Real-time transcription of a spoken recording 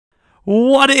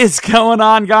What is going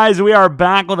on, guys? We are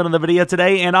back with another video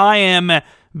today, and I am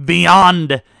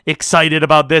beyond excited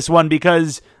about this one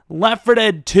because Left 4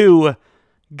 Dead 2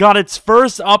 got its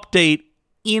first update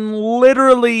in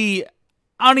literally,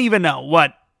 I don't even know,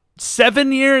 what,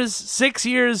 7 years? 6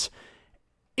 years?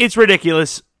 It's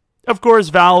ridiculous. Of course,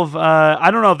 Valve,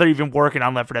 I don't know if they're even working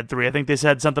on Left 4 Dead 3. I think they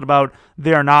said something about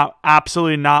they are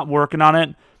absolutely not working on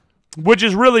it, which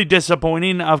is really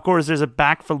disappointing. Of course, there's a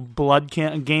Back 4 Blood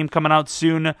game coming out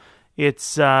soon.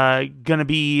 It's going to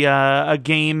be a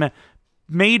game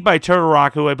made by Turtle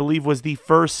Rock, who I believe was the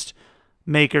first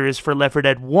makers for Left 4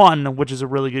 Dead 1, which is a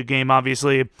really good game,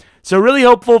 obviously. So really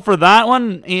hopeful for that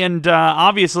one, and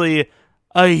obviously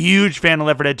a huge fan of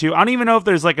Left 4 Dead 2. I don't even know if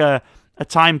there's like a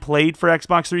time played for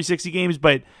Xbox 360 games,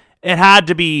 but it had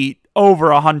to be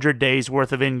over 100 days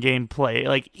worth of in-game play,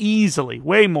 like easily,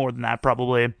 way more than that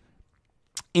probably.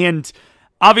 And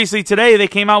obviously today they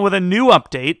came out with a new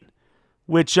update,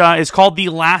 which is called the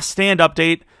Last Stand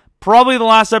update. Probably the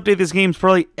last update this game's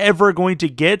probably ever going to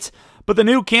get. But the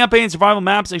new campaign, survival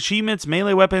maps, achievements,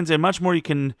 melee weapons, and much more you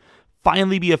can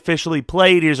finally be officially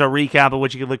played. Here's a recap of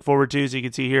what you can look forward to. So you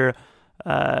can see here,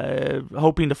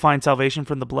 hoping to find salvation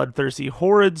from the bloodthirsty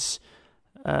hordes.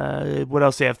 What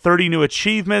else? They have 30 new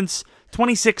achievements,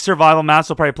 26 survival maps.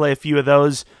 We'll probably play a few of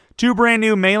those. 2 brand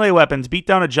new melee weapons. Beat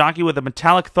down a jockey with a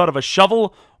metallic thud of a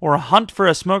shovel, or hunt for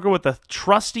a smoker with a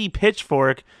trusty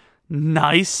pitchfork.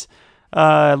 Nice.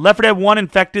 Left 4 Dead 1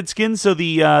 infected skins, so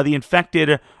the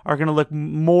infected are going to look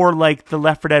more like the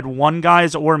Left 4 Dead 1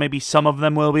 guys, or maybe some of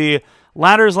them will be.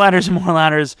 Ladders, and more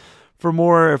ladders.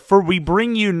 We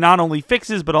bring you not only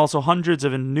fixes, but also hundreds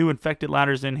of new infected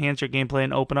ladders to enhance your gameplay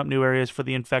and open up new areas for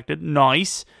the infected.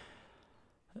 Nice.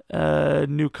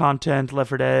 New content, Left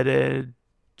 4 Dead,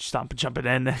 stop jumping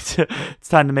in. It's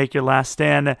time to make your last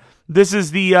stand. This is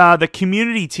the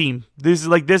community team. This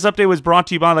update was brought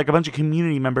to you by like a bunch of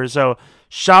community members. So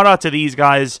shout out to these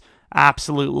guys,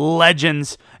 absolute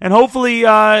legends. And hopefully,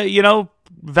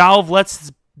 Valve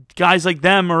lets guys like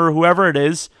them or whoever it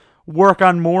is work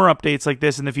on more updates like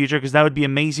this in the future, because that would be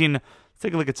amazing. Let's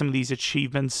take a look at some of these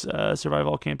achievements. Survive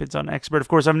all campaigns on Expert. Of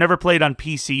course, I've never played on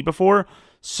PC before,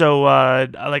 so I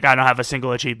don't have a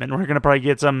single achievement. We're gonna probably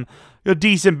get a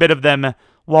decent bit of them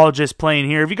while just playing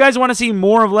here. If you guys want to see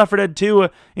more of Left 4 Dead 2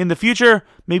 in the future,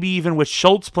 maybe even with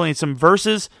Schultz playing some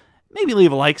verses, maybe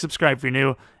leave a like, subscribe if you're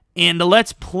new, and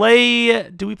let's play.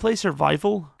 Do we play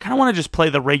survival? Kind of want to just play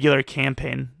the regular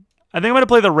campaign. I think I'm gonna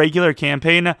play the regular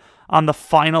campaign on the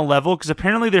final level, because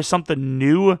apparently there's something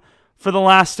new for the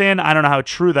Last Stand. I don't know how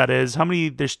true that is.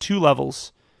 There's 2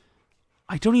 levels.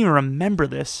 I don't even remember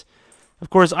this. Of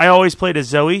course, I always played as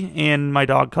Zoe, and my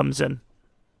dog comes in.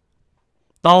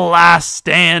 The Last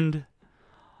Stand.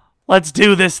 Let's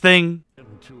do this thing.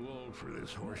 I'm too old for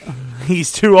this horse.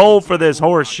 He's too old for this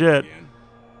horse shit.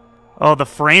 Oh, the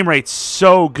frame rate's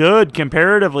so good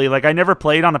comparatively. Like, I never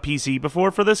played on a PC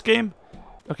before for this game.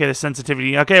 Okay, the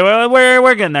sensitivity. Okay, well,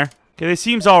 we're getting there. Okay, this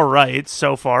seems all right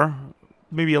so far.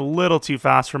 Maybe a little too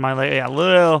fast for my liking.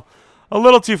 Yeah, a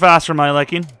little too fast for my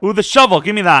liking. Ooh, the shovel.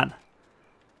 Give me that.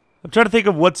 I'm trying to think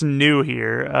of what's new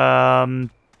here.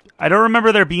 I don't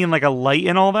remember there being like a light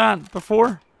and all that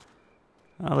before.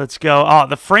 Let's go. Oh,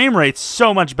 the frame rate's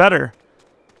so much better.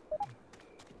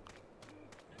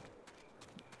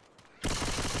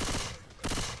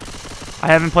 I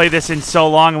haven't played this in so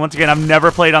long, and once again, I've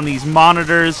never played on these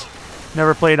monitors.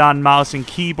 Never played on mouse and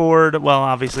keyboard. Well,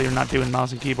 obviously, we're not doing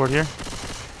mouse and keyboard here.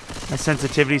 My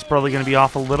sensitivity's probably going to be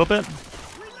off a little bit.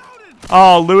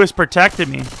 Oh, Lewis protected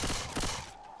me.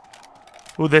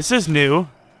 Oh, this is new.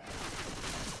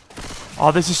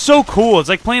 Oh, this is so cool. It's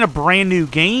like playing a brand new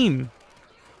game.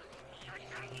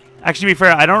 Actually, to be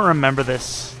fair, I don't remember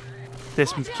this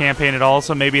campaign at all,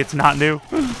 so maybe it's not new.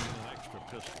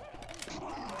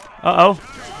 Uh-oh.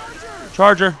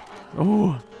 Charger.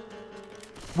 Ooh.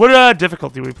 What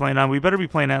difficulty are we playing on? We better be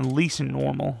playing at least in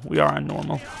normal. We are on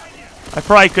normal. I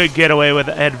probably could get away with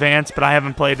advanced, but I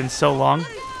haven't played in so long.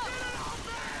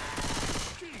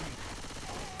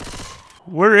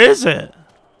 Where is it?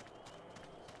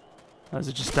 Oh, is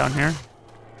it just down here?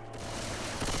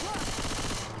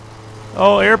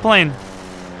 Oh, airplane.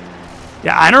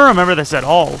 Yeah, I don't remember this at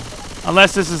all.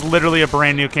 Unless this is literally a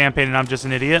brand new campaign and I'm just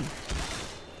an idiot.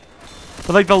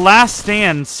 But like the Last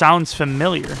Stand sounds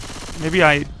familiar. Maybe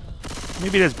it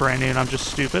is brand new and I'm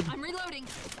just stupid. I'm reloading.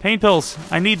 Pain pills.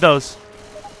 I need those.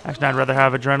 Actually, I'd rather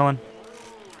have adrenaline.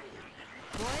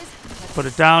 Boys, Put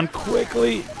it down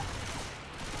quickly.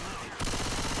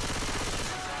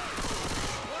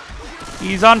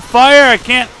 He's on fire. I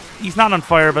can't. He's not on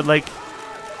fire, but like.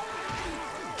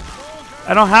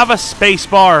 I don't have a space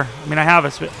bar. I mean, I have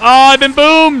a space. Oh, I've been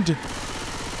boomed.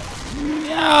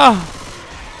 Yeah.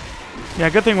 Yeah,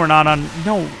 good thing we're not on.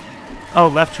 No. Oh,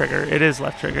 left trigger. It is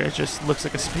left trigger. It just looks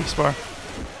like a space bar.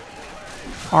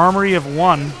 Armory of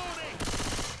 1.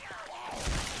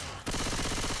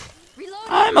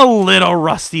 I'm a little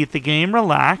rusty at the game.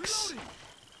 Relax.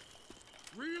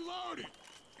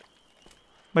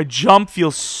 My jump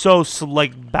feels so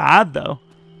like bad though.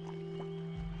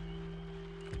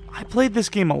 I played this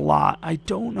game a lot. I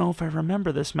don't know if I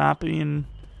remember this map being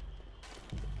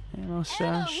ammo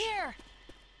stash.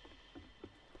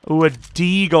 Ooh, a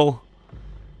deagle.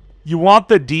 You want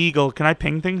the deagle? Can I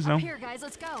ping things? No. Here, guys,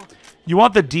 let's go. You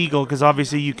want the deagle because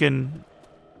obviously you can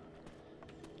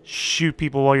shoot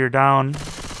people while you're down.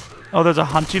 Oh, there's a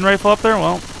hunting rifle up there?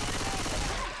 Well,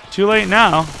 too late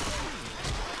now.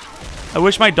 I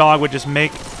wish my dog would just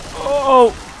make...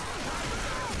 Oh!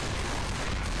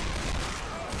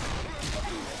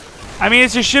 I mean,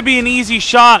 it just should be an easy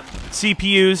shot,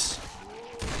 CPUs.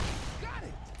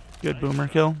 Good boomer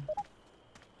kill.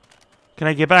 Can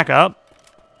I get back up?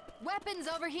 Weapons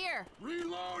over here.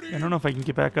 I don't know if I can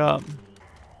get back up.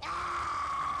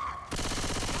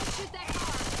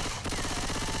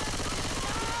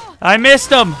 I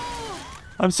missed him!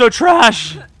 I'm so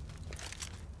trash!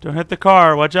 Don't hit the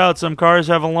car. Watch out, some cars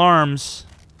have alarms.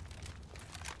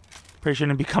 Pretty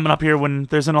shouldn't be coming up here when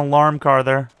there's an alarm car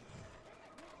there.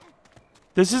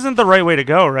 This isn't the right way to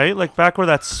go, right? Like back where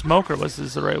that smoker was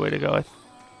is the right way to go. Is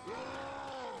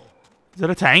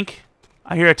that a tank?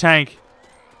 I hear a tank.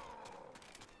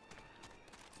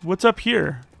 What's up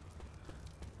here?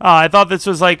 Oh, I thought this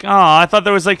was like... Oh, I thought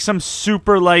there was like some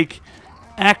super like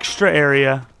extra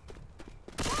area.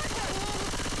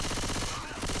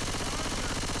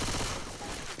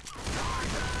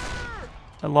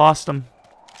 I lost him.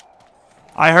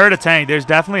 I heard a tank. There's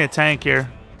definitely a tank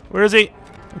here. Where is he?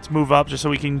 Let's move up just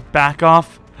so we can back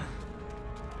off.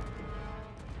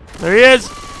 There he is.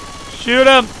 Shoot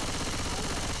him.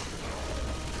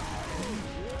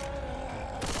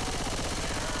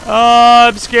 Oh,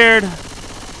 I'm scared.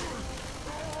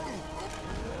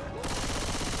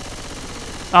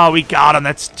 Oh, we got him.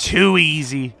 That's too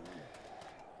easy.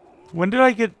 When did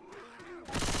I get...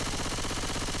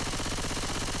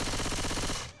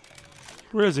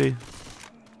 Where is he?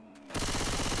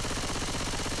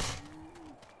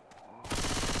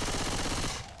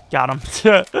 Got him.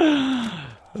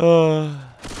 I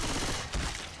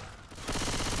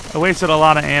wasted a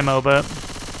lot of ammo, but...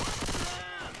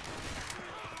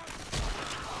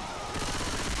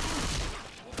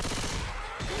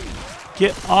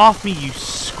 Get off me, you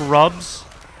scrubs.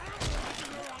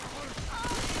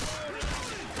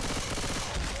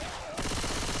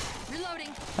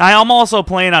 I'm also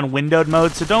playing on windowed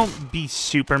mode, so don't be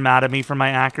super mad at me for my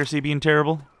accuracy being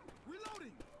terrible.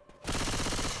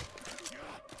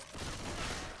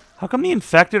 How come the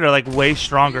infected are like way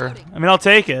stronger? I mean, I'll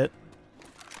take it.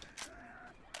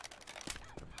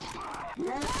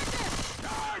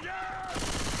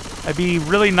 It'd be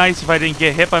really nice if I didn't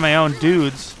get hit by my own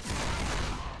dudes.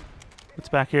 What's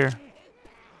back here?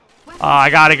 Oh,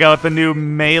 I gotta go with the new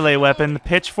melee weapon, the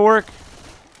pitchfork.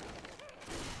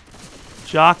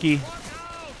 Jockey.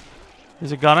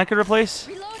 There's a gun I could replace?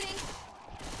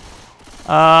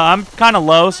 I'm kind of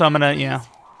low, so I'm gonna, yeah.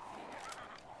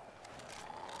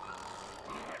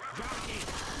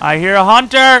 I hear a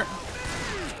hunter!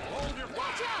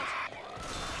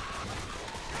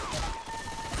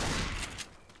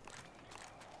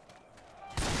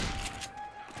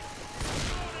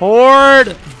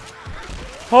 Horde!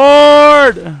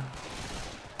 Horde!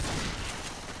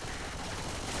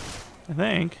 I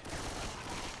think.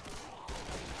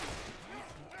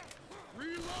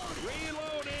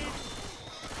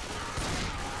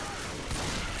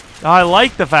 Oh, I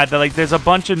like the fact that like there's a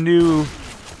bunch of new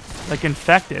like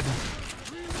infected.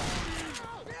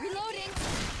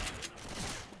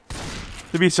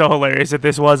 It'd be so hilarious if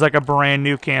this was like a brand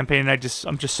new campaign and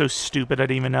I'm just so stupid I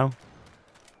didn't even know.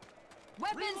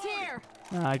 Weapons here.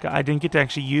 I didn't get to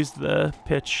actually use the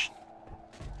pitch.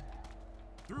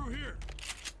 Through here.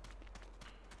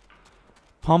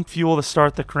 Pump fuel to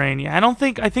start the crane. Yeah,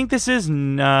 I think this is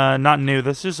not new.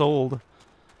 This is old.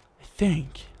 I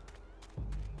think.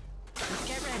 Let's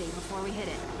get ready before we hit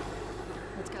it.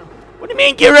 Let's go. What do you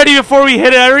mean get ready before we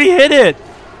hit it? I already hit it.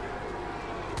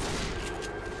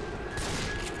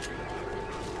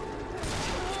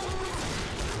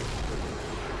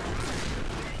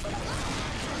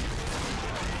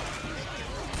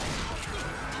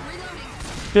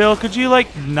 Bill, could you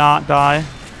like not die?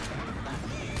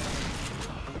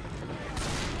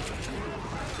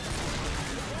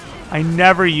 I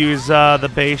never use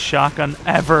the base shotgun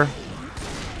ever.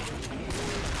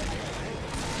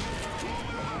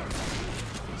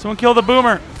 Someone kill the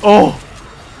boomer. Oh.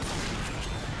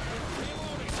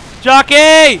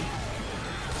 Jockey!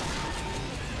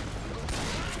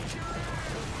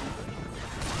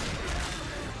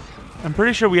 I'm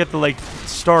pretty sure we have to, like,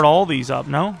 start all these up,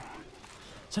 no?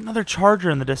 There's another charger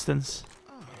in the distance.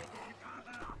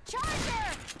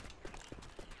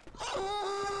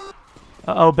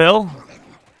 Uh-oh, Bill?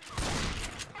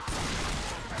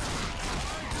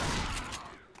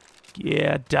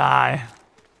 Yeah, die.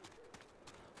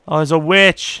 Oh, there's a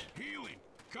witch. Healing.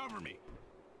 Cover me.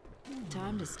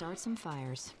 Time to start some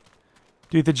fires.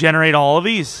 Do we have to generate all of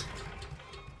these?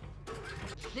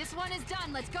 This one is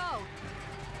done. Let's go.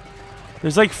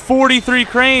 There's like 43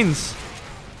 cranes.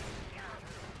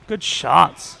 Good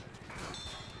shots.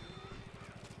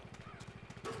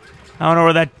 I don't know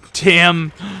where that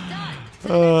damn...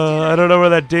 I don't know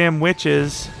where that damn witch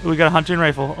is. Ooh, we got a hunting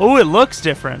rifle. Oh, it looks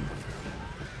different.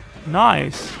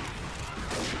 Nice.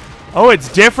 Oh,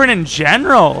 it's different in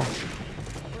general.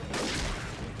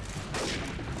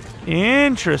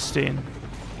 Interesting.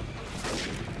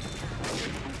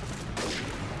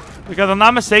 Because if I'm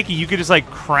not mistaken, you could just like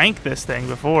crank this thing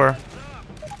before.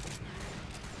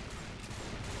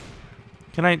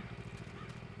 Can I?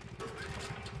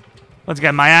 Once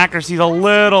again, my accuracy's a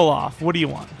little off. What do you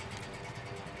want?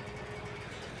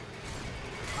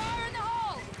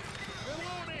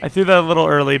 I threw that a little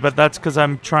early, but that's because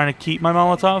I'm trying to keep my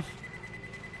Molotov.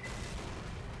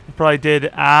 It probably did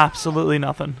absolutely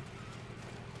nothing.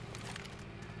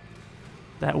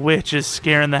 That witch is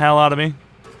scaring the hell out of me.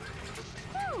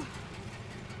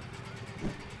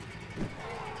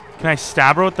 Can I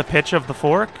stab her with the pitch of the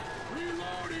fork?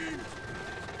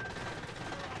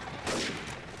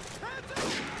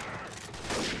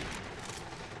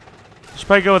 Should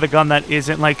probably go with a gun that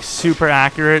isn't like super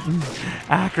accurate and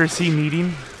accuracy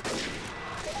needing.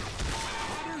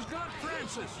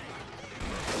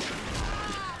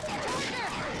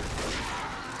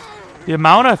 The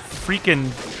amount of freaking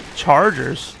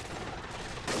chargers.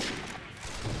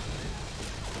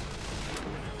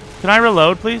 Can I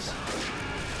reload, please?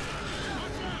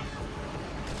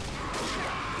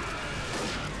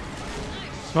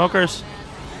 Smokers.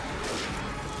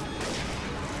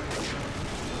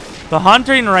 The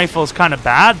hunting rifle is kind of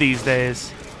bad these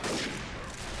days.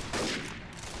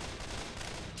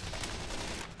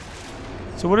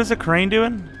 So what is the crane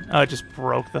doing? Oh, it just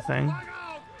broke the thing.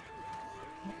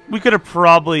 We could have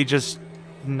probably just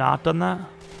not done that.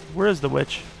 Where is the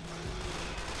witch?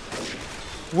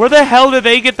 Where the hell did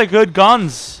they get the good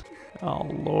guns? Oh,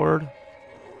 Lord.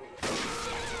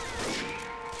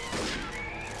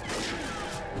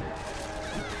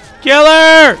 Kill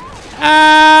her!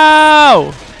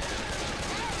 Ow!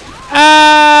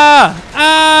 Ah!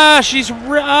 Ah! She's...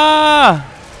 Ah!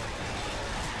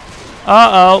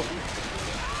 Uh-oh.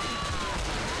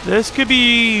 This could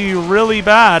be really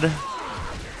bad.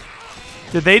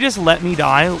 Did they just let me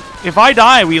die? If I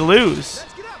die, we lose.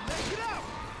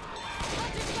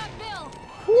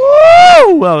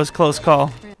 Woo! That was a close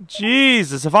call.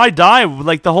 Jesus, if I die,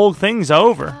 like, the whole thing's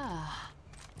over.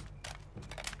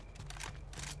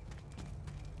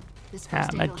 Ah,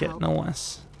 medkit, no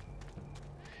less.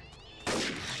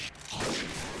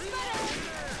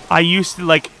 I used to,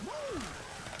 like...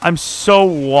 I'm so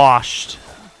washed.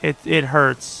 It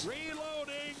hurts.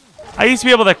 I used to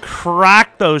be able to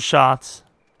crack those shots.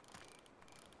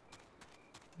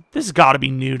 This has got to be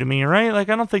new to me, right? Like,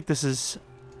 I don't think this is...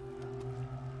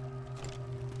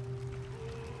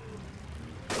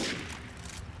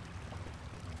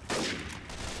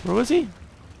 Where was he?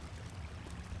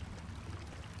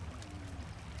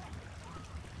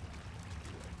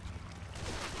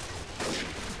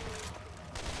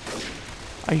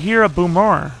 I hear a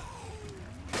boomer.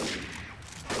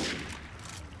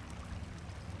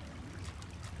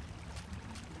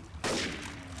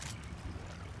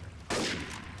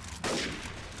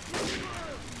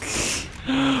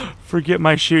 Forget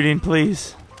my shooting,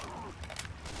 please.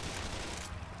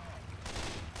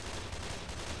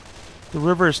 The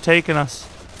river is taking us.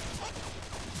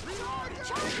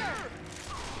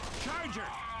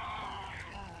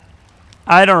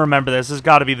 I don't remember this. This has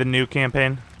got to be the new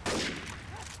campaign.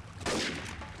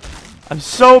 I'm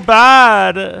so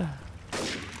bad. Of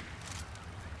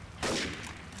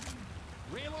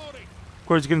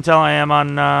course, you can tell I am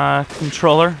on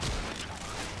controller.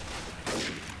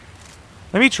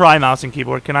 Let me try mouse and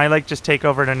keyboard. Can I, like, just take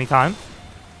over at any time?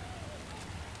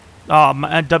 Oh,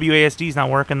 my WASD's not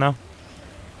working, though.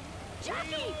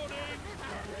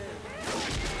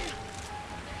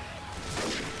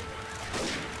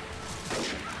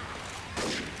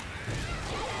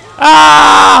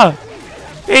 Ah!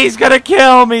 He's gonna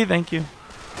kill me. Thank you.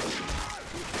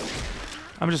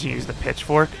 I'm just gonna use the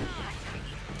pitchfork.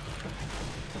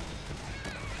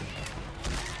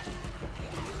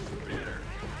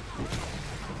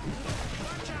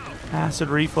 Acid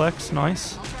reflex,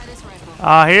 nice. I'll try this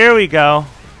rifle. Here we go.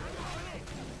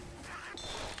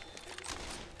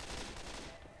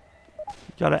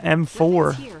 Got an M4.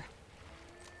 Weapons here.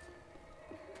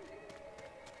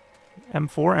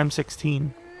 M4,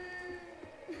 M16.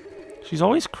 She's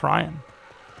always crying.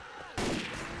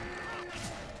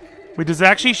 Wait, does it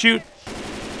actually shoot?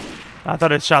 I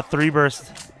thought it shot 3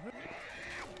 bursts.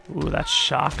 Ooh, that's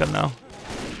shotgun though.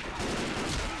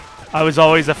 I was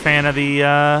always a fan of the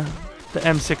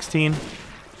M16.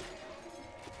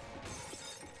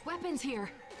 Weapons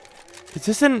here. Is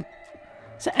this an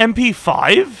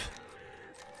MP5?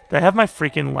 Did I have my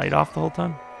freaking light off the whole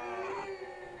time?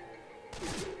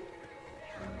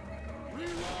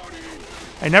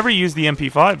 I never used the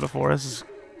MP5 before. This is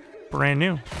brand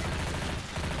new.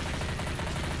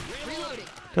 Reloading.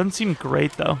 Doesn't seem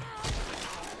great though.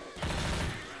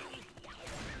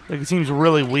 Like it seems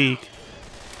really weak.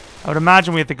 I would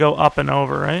imagine we have to go up and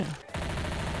over, right?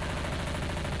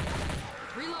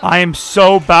 Reloading. I am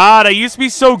so bad. I used to be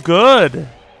so good.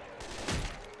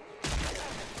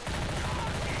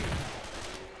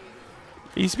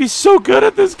 I used to be so good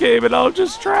at this game and I'm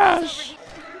just trash.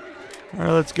 Alright,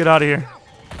 let's get out of here.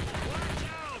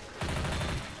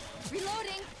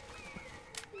 Reloading.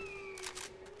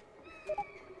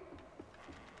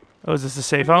 Oh, is this a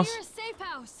safe house? Here's a safe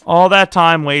house. All that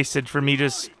time wasted for me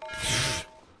just...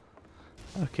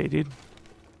 Okay, dude.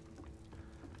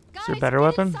 Is there a better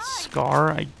weapon?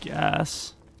 Scar, I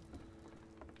guess.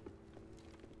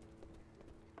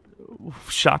 Ooh,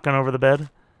 shotgun over the bed.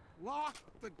 Lock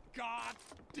the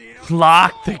goddamn.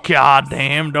 Lock the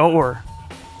goddamn door.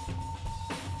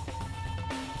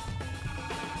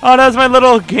 Oh, that's my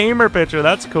little gamer picture.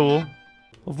 That's cool.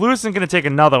 Well, if Lewis isn't going to take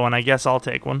another one, I guess I'll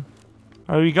take one.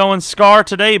 Are we going Scar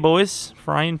today, boys?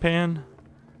 Frying pan.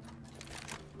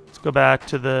 Let's go back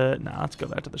to the... Nah, let's go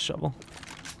back to the shovel.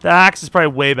 The axe is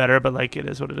probably way better, but, like, it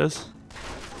is what it is.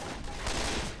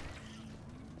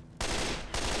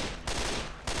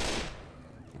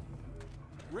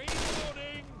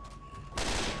 Reloading.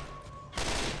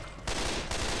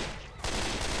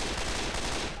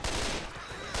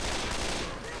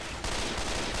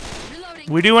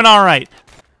 Reloading. We're doing all right.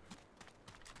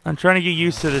 I'm trying to get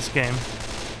used to this game.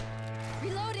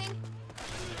 Reloading.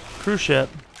 Cruise ship.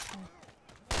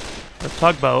 Or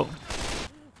tugboat.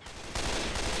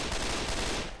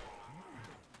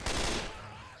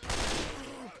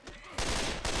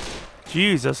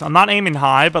 Jesus, I'm not aiming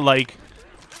high, but like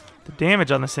the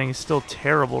damage on this thing is still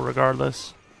terrible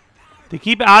regardless. They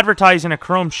keep advertising a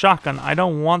chrome shotgun. I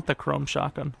don't want the chrome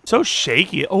shotgun. So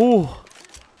shaky. Oh,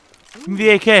 give me the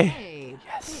AK. Hey.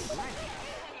 Yes.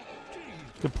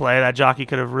 Good play. That jockey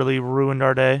could have really ruined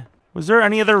our day. Was there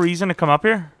any other reason to come up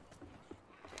here?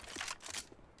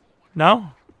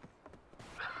 No?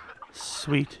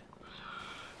 Sweet.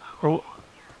 Or,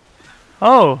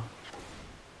 oh.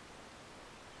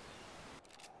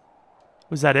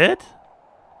 Was that it?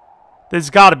 There's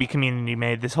got to be community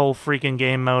made. This whole freaking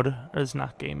game mode. Or it's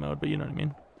not game mode, but you know what I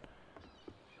mean.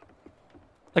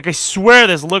 Like, I swear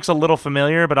this looks a little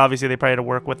familiar, but obviously they probably had to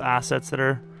work with assets that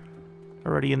are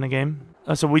already in the game.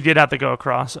 Oh, so we did have to go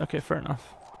across. Okay, fair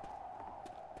enough.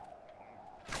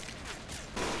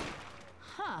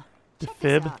 Huh. The Check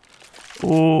this fib. out.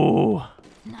 Ooh.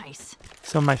 Nice.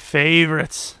 Some of my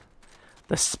favorites.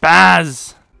 The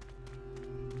spaz.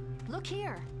 Look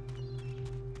here.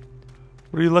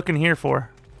 What are you looking here for?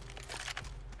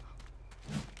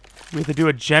 We have to do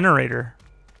a generator.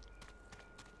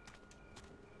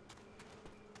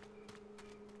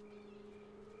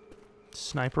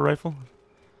 Sniper rifle.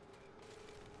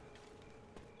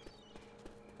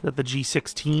 Is that the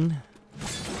G16?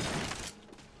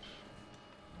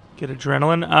 Get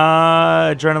adrenaline.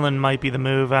 Adrenaline might be the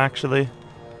move, actually.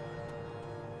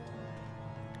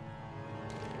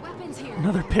 Weapons here.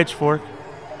 Another pitchfork.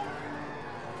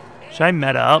 Should I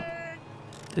meta up?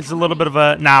 It's a little bit of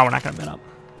a... Nah, we're not going to meta up.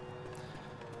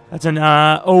 That's an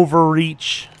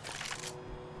overreach.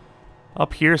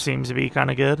 Up here seems to be kind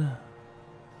of good.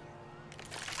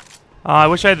 I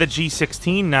wish I had the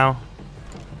G16 now.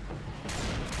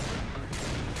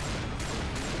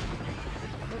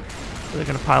 Are they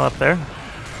going to pile up there?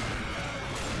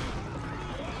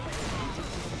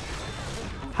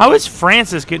 How is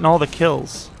Francis getting all the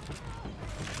kills?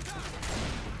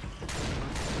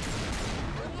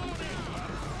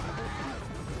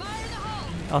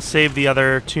 I'll save the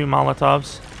other 2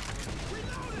 Molotovs.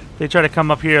 They try to come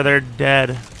up here, they're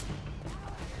dead.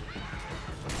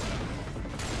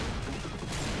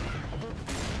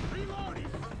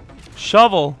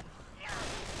 Shovel.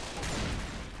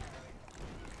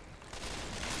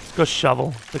 Let's go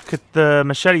shovel. The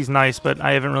machete's nice, but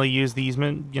I haven't really used these,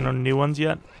 new ones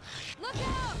yet.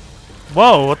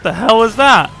 Whoa, what the hell is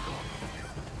that?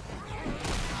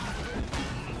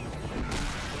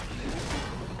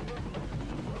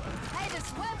 Hey,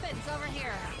 there's weapons over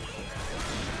here.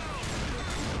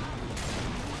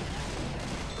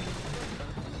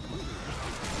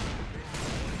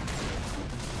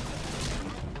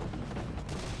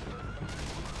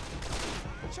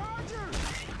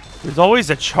 There's always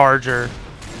a charger.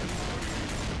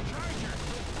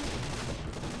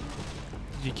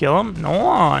 Did you kill him?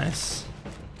 Nice.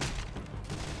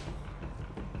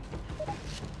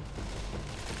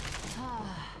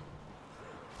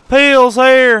 Peel's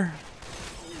here.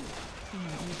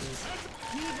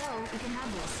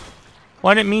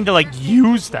 Well, I didn't mean to, like,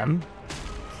 use them.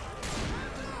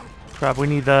 Crap, we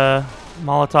need the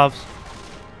Molotovs.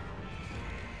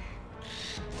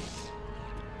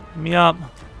 Get me up.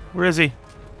 Where is he?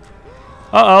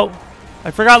 Uh-oh.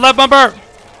 I forgot left bumper.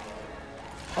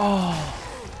 Oh.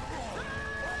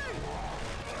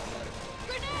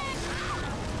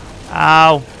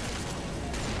 Ow.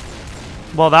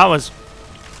 Well, that was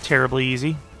terribly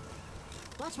easy.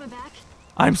 Watch my back.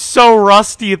 I'm so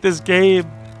rusty at this game.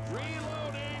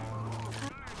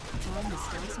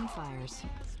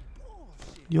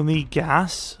 You'll need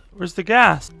gas? Where's the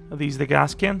gas? Are these the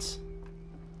gas cans?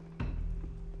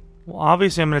 Well,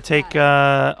 obviously I'm going to take,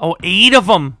 8 of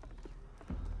them.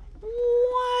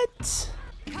 What?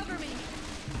 Cover me.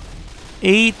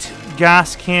 8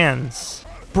 gas cans.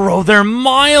 Bro, they're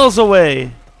miles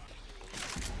away.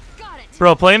 Got it.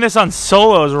 Bro, playing this on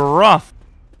solo is rough.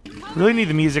 Really need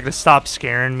the music to stop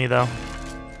scaring me, though.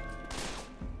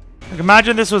 Like,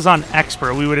 imagine this was on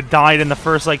expert. We would have died in the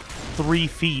first, like, 3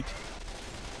 feet.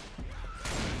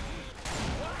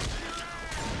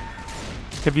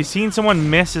 Have you seen someone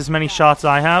miss as many shots as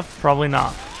I have? Probably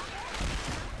not.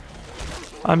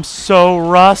 I'm so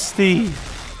rusty.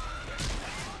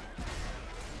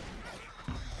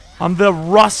 I'm the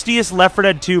rustiest Left 4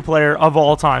 Dead 2 player of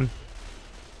all time.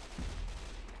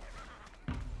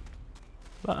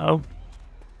 Uh-oh.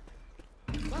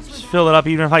 Just fill it up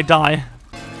even if I die.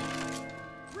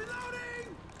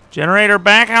 Generator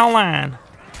back outline.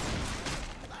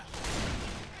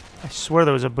 I swear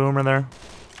there was a boomer there.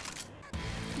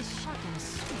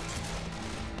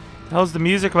 How's the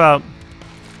music about?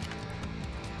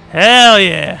 Hell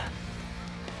yeah.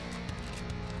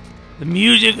 The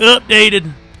music updated.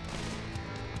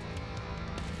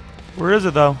 Where is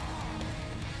it though?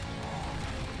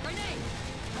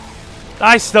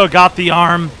 I still got the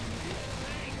arm.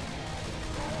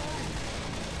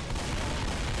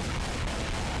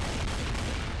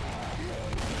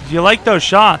 Do you like those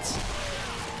shots?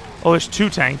 Oh, there's 2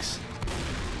 tanks.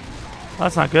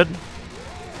 That's not good.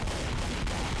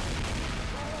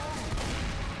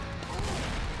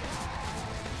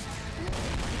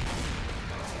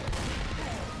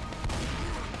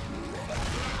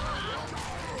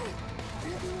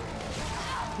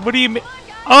 What do you mean?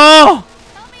 Oh!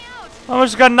 I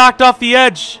almost got knocked off the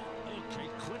edge.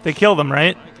 They killed him,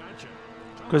 right?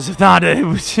 Because if not,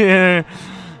 it's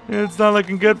not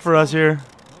looking good for us here.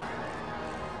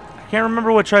 I can't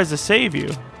remember what tries to save you.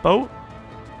 Boat?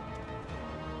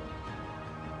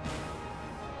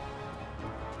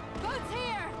 Boat's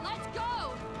here. Let's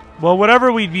go. Well,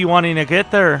 whatever we'd be wanting to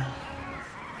get there.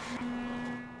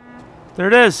 There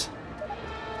it is.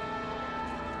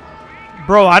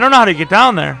 Bro, I don't know how to get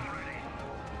down there.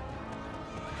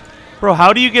 Bro,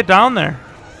 how do you get down there?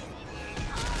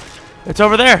 It's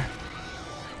over there.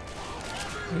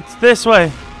 It's this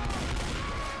way.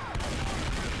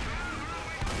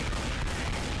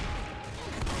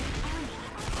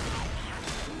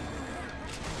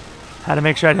 Had to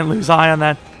make sure I didn't lose eye on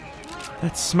that.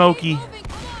 That's smoky.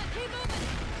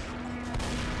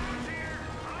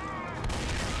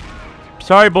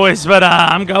 Sorry, boys, but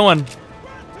I'm going.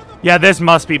 Yeah, this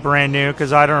must be brand new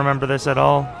because I don't remember this at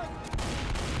all.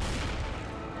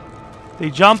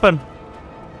 They jumping.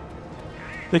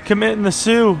 They committing the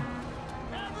Sioux.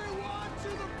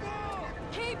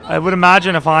 I would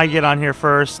imagine if I get on here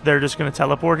first, they're just going to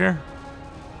teleport here.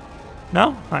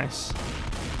 No? Nice.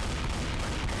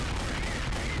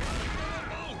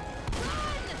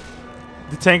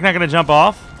 The tank not going to jump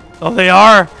off? Oh, they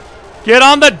are. Get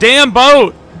on the damn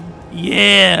boat.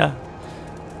 Yeah.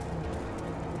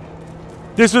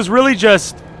 This was really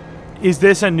just, is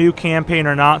this a new campaign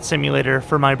or not simulator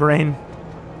for my brain?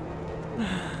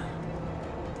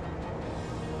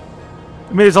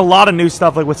 I mean, there's a lot of new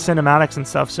stuff like with cinematics and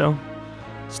stuff, so.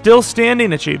 Still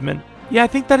standing achievement. Yeah, I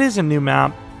think that is a new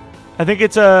map. I think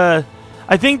it's a...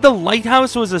 I think the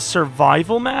lighthouse was a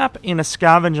survival map and a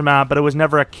scavenge map, but it was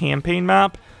never a campaign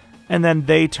map. And then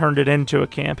they turned it into a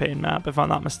campaign map, if I'm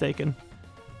not mistaken.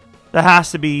 That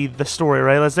has to be the story,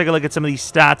 right? Let's take a look at some of these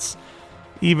stats,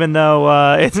 even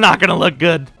though it's not going to look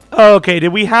good. Okay, did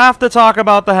we have to talk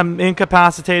about the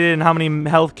incapacitated and how many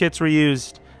health kits were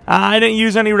used? I didn't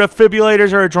use any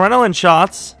defibrillators or adrenaline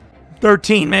shots.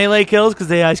 13 melee kills, because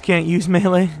the guys can't use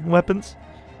melee weapons.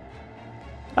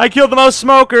 I killed the most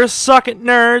smokers. Suck it,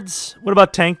 nerds. What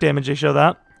about tank damage? They show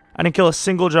that. I didn't kill a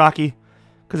single jockey,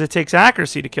 because it takes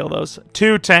accuracy to kill those.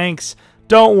 2 tanks.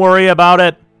 Don't worry about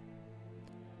it.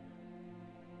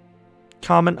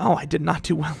 Comment. Oh, I did not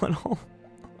do well at all.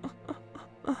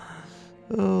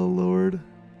 Oh, Lord.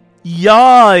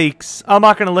 Yikes. I'm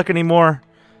not going to look anymore.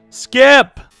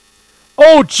 Skip.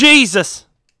 Oh, Jesus.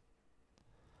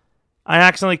 I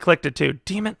accidentally clicked it too.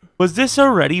 Damn it. Was this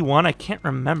already one? I can't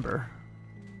remember.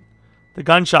 The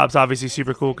gun shop's obviously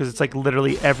super cool because it's like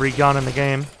literally every gun in the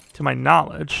game, to my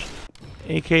knowledge.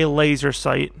 AK laser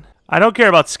sight. I don't care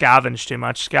about scavenge too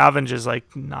much. Scavenge is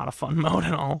like not a fun mode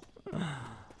at all.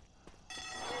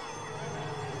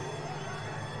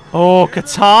 Oh,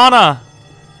 katana.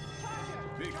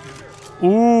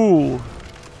 Ooh.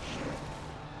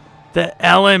 The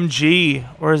LMG,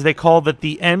 or as they call it,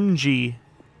 the MG.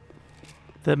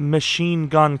 The machine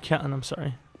gun cannon. I'm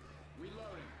sorry.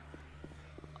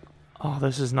 Oh,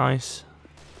 this is nice.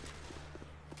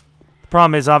 The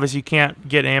problem is, obviously, you can't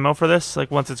get ammo for this.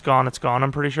 Like, once it's gone,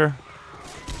 I'm pretty sure.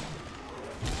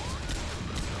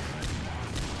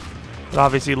 But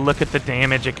obviously, look at the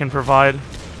damage it can provide.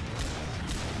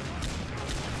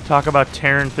 Talk about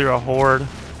tearing through a horde.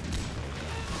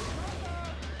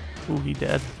 Ooh, he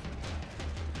dead.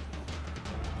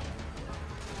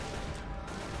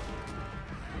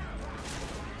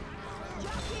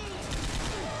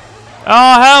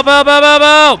 Oh, help, help, help, help,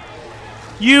 help!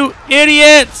 You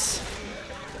idiots!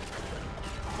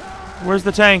 Where's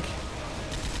the tank?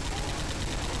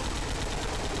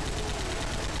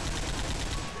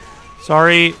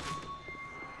 Sorry.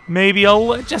 Maybe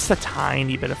just a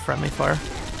tiny bit of friendly fire.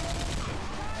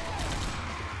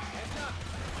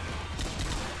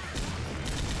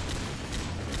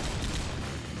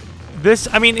 This,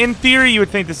 I mean, in theory, you would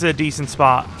think this is a decent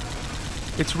spot.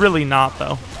 It's really not,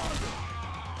 though.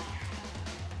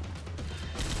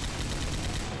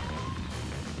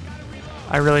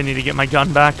 I really need to get my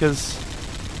gun back, because...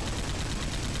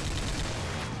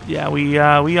 yeah, we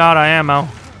out of ammo.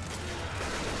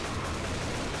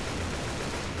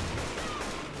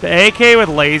 The AK with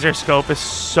laser scope is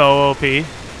so OP.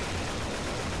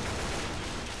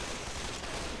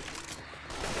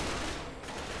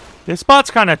 This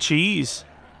spot's kind of cheese.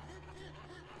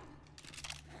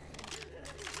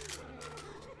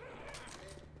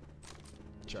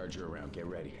 Charger around, get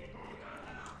ready.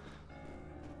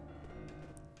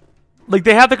 Like,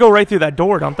 they have to go right through that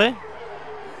door, don't they? Like,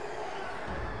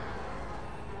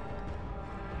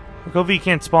 hopefully he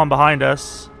can't spawn behind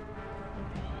us.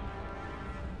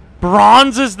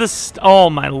 Bronze is the... oh,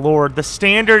 my lord. The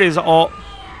standard is all...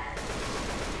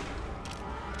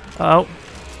 oh.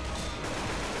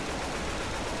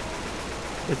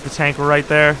 It's the tank right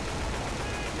there.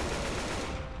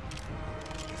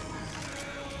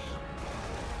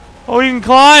 Oh, you can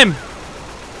climb!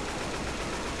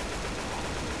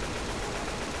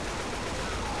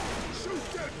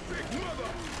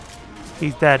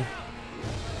 He's dead.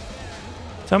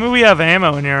 Tell me we have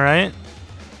ammo in here, right?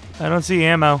 I don't see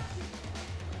ammo.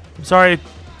 I'm sorry.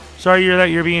 Sorry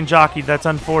you're being jockeyed. That's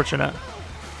unfortunate.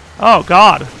 Oh,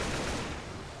 God.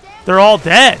 They're all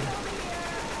dead.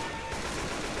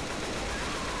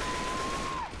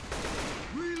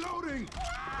 Reloading.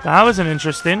 That was an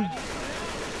interesting.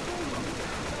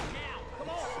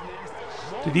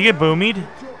 Did he get boomied?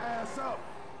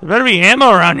 There better be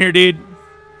ammo around here, dude.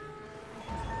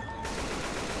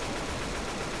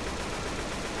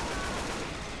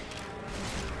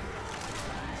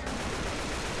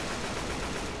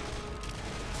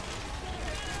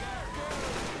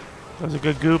 That was a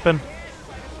good gooping.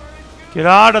 Get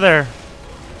out of there.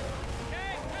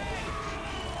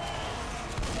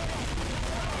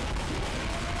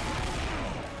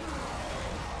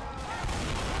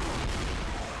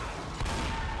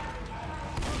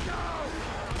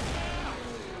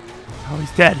 Oh,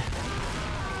 he's dead.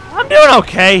 I'm doing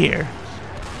okay here.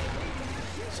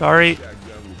 Sorry.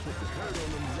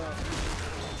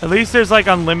 At least there's like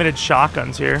unlimited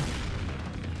shotguns here.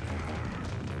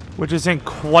 Which isn't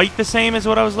quite the same as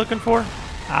what I was looking for.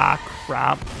 Ah,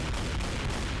 crap.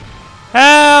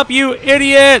 Help, you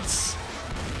idiots!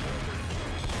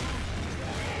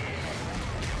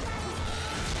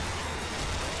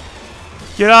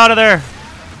 Get out of there.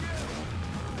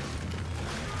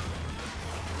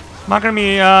 I'm not gonna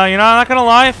be, I'm not gonna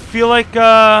lie. I feel like,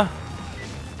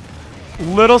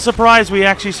 little surprised we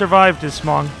actually survived this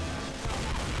long.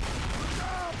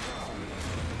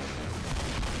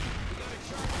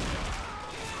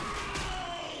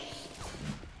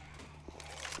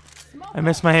 I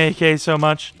miss my AK so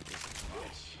much.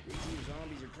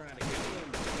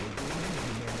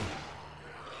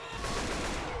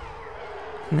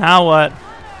 Now what?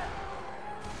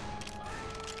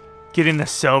 Getting the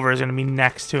silver is going to be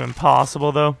next to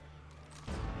impossible, though.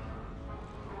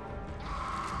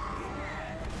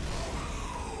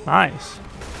 Nice.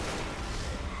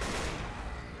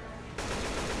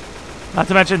 Not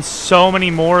to mention so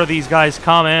many more of these guys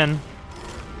come in.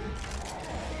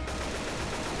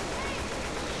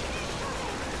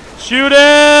 Shoot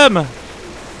him!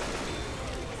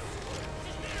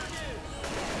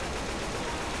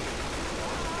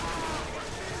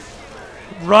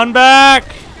 Run back!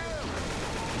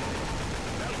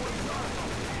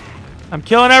 I'm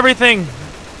killing everything.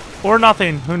 Or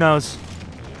nothing. Who knows?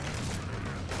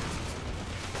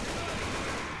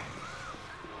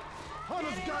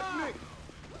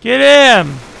 Get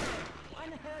him!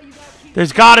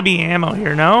 There's gotta be ammo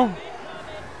here, no?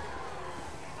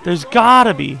 There's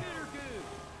gotta be.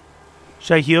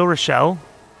 Should I heal Rochelle?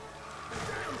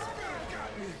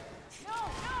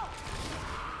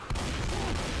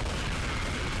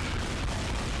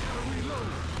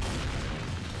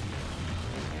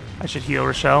 I should heal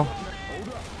Rochelle.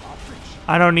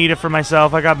 I don't need it for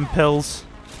myself. I got pills.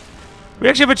 We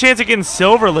actually have a chance of getting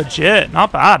silver legit.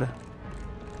 Not bad.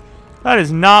 That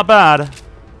is not bad.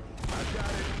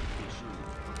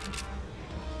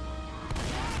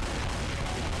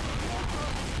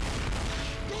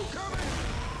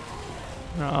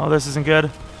 Oh, this isn't good.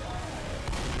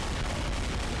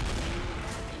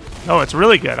 Oh, it's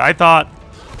really good. I thought...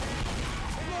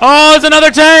 Oh, it's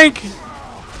another tank!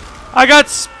 I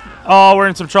got... Oh, we're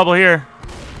in some trouble here.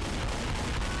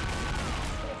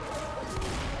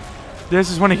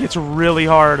 This is when it gets really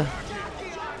hard.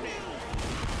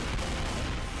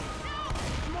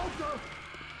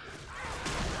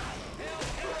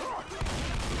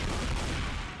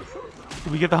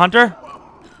 Did we get the hunter?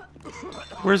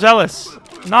 Where's Ellis?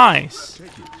 Nice.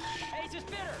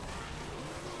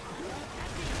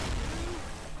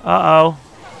 Uh-oh.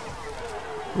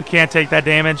 We can't take that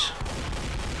damage.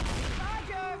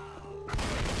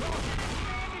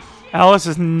 Ellis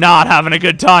is not having a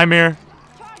good time here.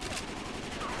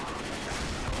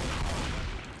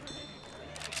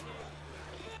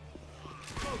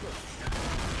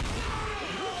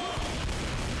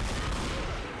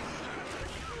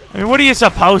 I mean, what are you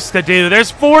supposed to do?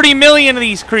 There's 40 million of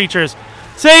these creatures.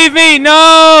 Save me!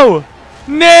 No!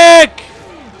 Nick!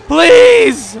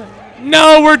 Please!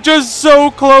 No, we're just so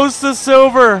close to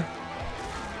silver.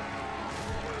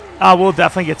 We'll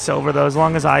definitely get silver, though, as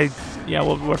long as I... Yeah,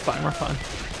 we're fine, we're fine.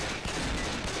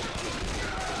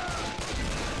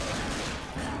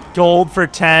 Gold for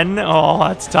 10? Oh,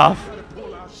 that's tough.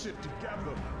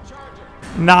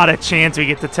 Not a chance we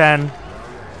get to 10.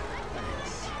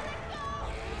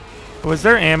 Was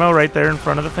there ammo right there in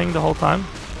front of the thing the whole time?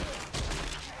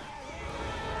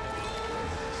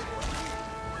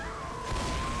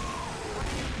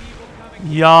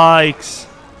 Yikes.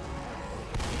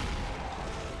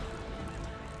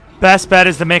 Best bet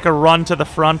is to make a run to the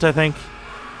front, I think.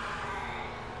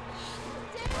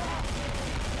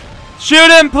 Shoot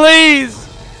him, please!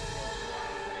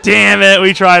 Damn it,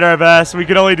 we tried our best. We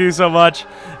could only do so much.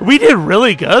 We did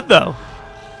really good, though.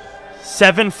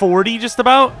 740 just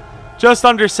about? Just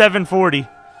under 740.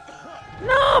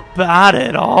 Not bad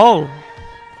at all.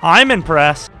 I'm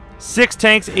impressed. 6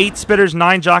 tanks, 8 spitters,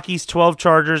 9 jockeys, 12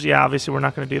 chargers. Yeah, obviously we're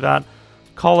not going to do that.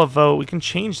 Call a vote. We can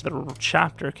change the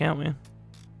chapter, can't we?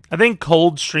 I think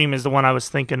Coldstream is the one I was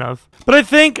thinking of. But I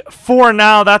think for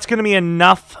now, that's going to be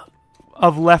enough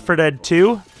of Left 4 Dead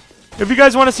 2. If you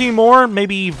guys want to see more,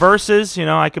 maybe versus, you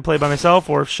know, I could play by myself,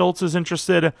 or if Schultz is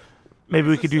interested, maybe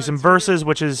we could do some versus,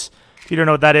 which is, if you don't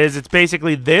know what that is, it's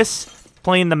basically this,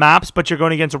 playing the maps, but you're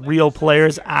going against real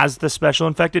players as the Special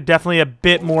Infected. Definitely a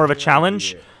bit more of a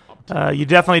challenge. You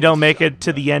definitely don't make it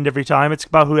to the end every time. It's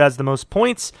about who has the most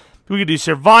points. We could do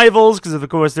survivals, because of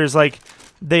course there's like,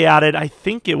 they added, I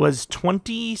think it was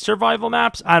 20 survival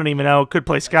maps. I don't even know. Could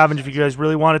play Scavenge if you guys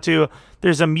really wanted to.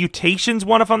 There's a mutations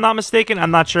one, if I'm not mistaken.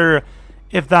 I'm not sure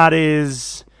if that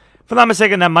is... If I'm not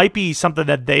mistaken, that might be something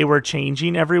that they were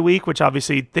changing every week, which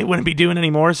obviously they wouldn't be doing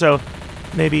anymore. So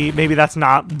maybe that's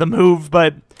not the move.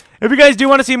 But if you guys do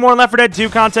want to see more Left 4 Dead 2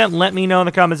 content, let me know in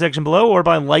the comment section below or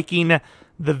by liking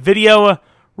the video.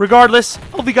 Regardless, I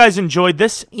hope you guys enjoyed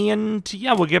this, and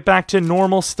yeah, we'll get back to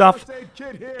normal stuff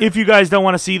if you guys don't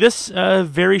want to see this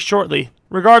very shortly.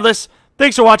 Regardless,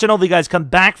 thanks for watching. Hope you guys come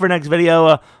back for next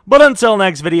video. But until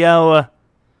next video,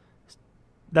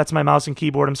 that's my mouse and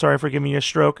keyboard. I'm sorry for giving you a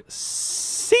stroke.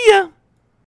 See ya!